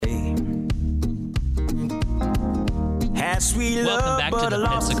Welcome back to the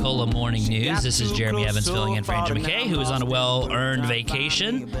Pensacola Morning News. This is Jeremy Evans filling in for Andrew McKay, who is on a well-earned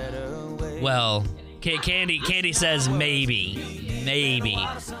vacation. Well, Candy says maybe.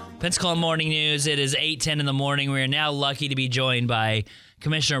 Pensacola Morning News. It is 8:10 in the morning. We are now lucky to be joined by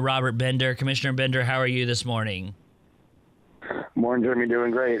Commissioner Robert Bender. Commissioner Bender, how are you this morning? Morning, Jeremy. Doing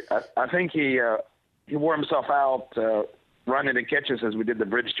great. I think he wore himself out running to catches as we did the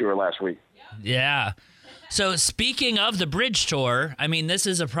bridge tour last week. Yeah. So speaking of the bridge tour, I mean, this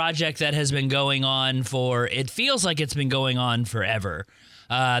is a project that has been going on it feels like it's been going on forever.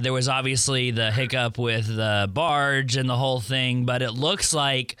 There was obviously the hiccup with the barge and the whole thing, but it looks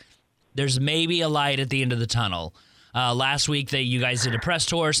like there's maybe a light at the end of the tunnel. Last week, you guys did a press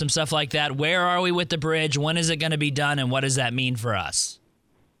tour, some stuff like that. Where are we with the bridge? When is it going to be done, and what does that mean for us?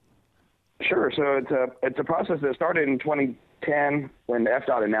 Sure. So it's a process that started in 2010 when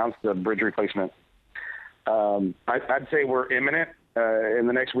FDOT announced the bridge replacement. I'd say we're imminent in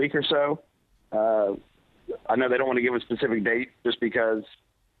the next week or so. I know they don't want to give a specific date just because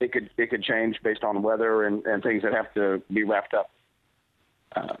it could change based on weather and things that have to be wrapped up.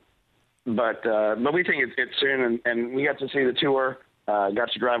 But we think it's soon, and we got to see the tour,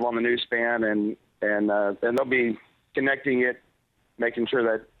 got to drive on the new span, and they'll be connecting it, making sure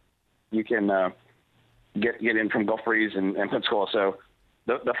that you can get in from Gulf Breeze and Pensacola. So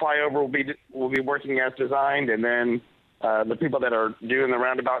the flyover will be working as designed, and then the people that are doing the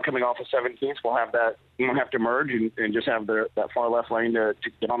roundabout coming off of 17th will have that. You won't have to merge and just have that far left lane to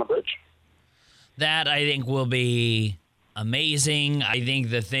get on the bridge. That, I think, will be amazing. I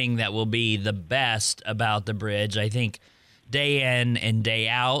think the thing that will be the best about the bridge, I think day in and day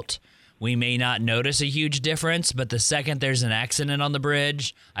out, we may not notice a huge difference, but the second there's an accident on the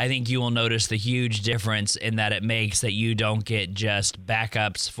bridge, I think you will notice the huge difference in that it makes that you don't get just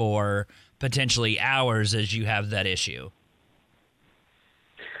backups for potentially hours as you have that issue.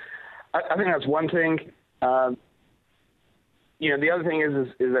 I think that's one thing. The other thing is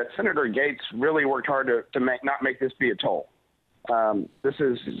that Senator Gates really worked hard to not make this be a toll. This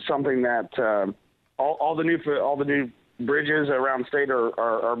is something that all the new bridges around the state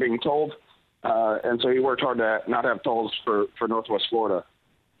are being tolled, and so he worked hard to not have tolls for Northwest Florida.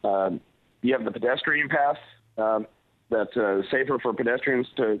 You have the pedestrian path that's safer for pedestrians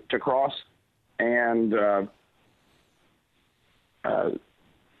to cross, and and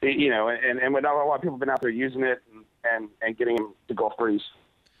not a lot of people have been out there using it and getting them to Gulf Breeze.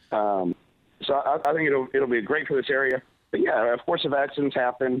 So I think it'll be great for this area. But yeah, of course, if accidents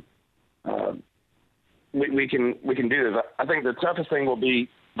happen, we can do this. I think the toughest thing will be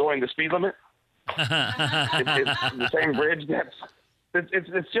going the speed limit. It's the same bridge.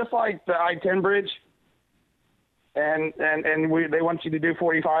 It's just like the I-10 bridge, and they want you to do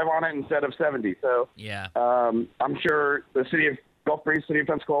 45 on it instead of 70. So yeah, I'm sure the city of Gulf Breeze, city of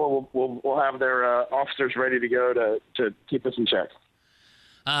Pensacola, will have their officers ready to go to keep us in check.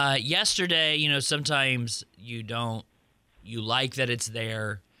 Yesterday, sometimes you like that it's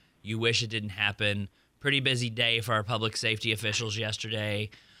there. You wish it didn't happen. Pretty busy day for our public safety officials yesterday.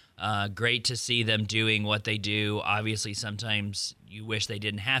 Great to see them doing what they do. Obviously, sometimes you wish they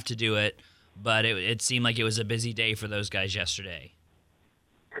didn't have to do it, but it seemed like it was a busy day for those guys yesterday.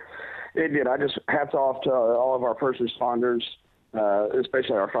 It did. I just hats off to all of our first responders,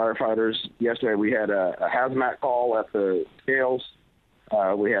 especially our firefighters. Yesterday we had a hazmat call at the scales.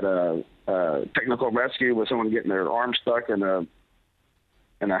 We had a technical rescue with someone getting their arm stuck in a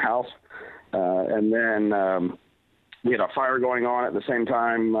house. And then we had a fire going on at the same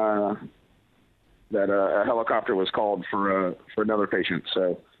time that a helicopter was called for another patient.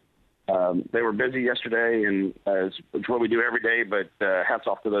 So they were busy yesterday, and it's what we do every day, but hats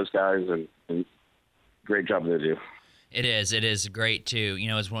off to those guys, and great job they do. It is great too.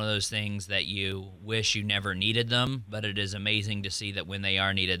 It's one of those things that you wish you never needed them, but it is amazing to see that when they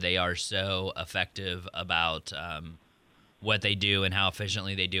are needed, they are so effective about what they do and how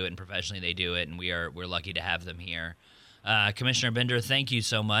efficiently they do it and professionally they do it, and we're lucky to have them here. Commissioner Bender, thank you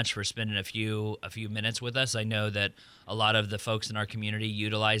so much for spending a few minutes with us. I know that a lot of the folks in our community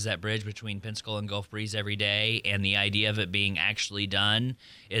utilize that bridge between Pensacola and Gulf Breeze every day, and the idea of it being actually done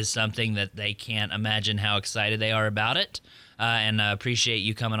is something that they can't imagine how excited they are about it. And I appreciate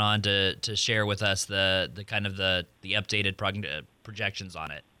you coming on to share with us the kind of the updated projections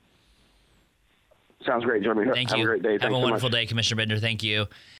on it. Sounds great, Jeremy. Thank you. Have a great day. Have a wonderful day, Commissioner Bender. Thank you.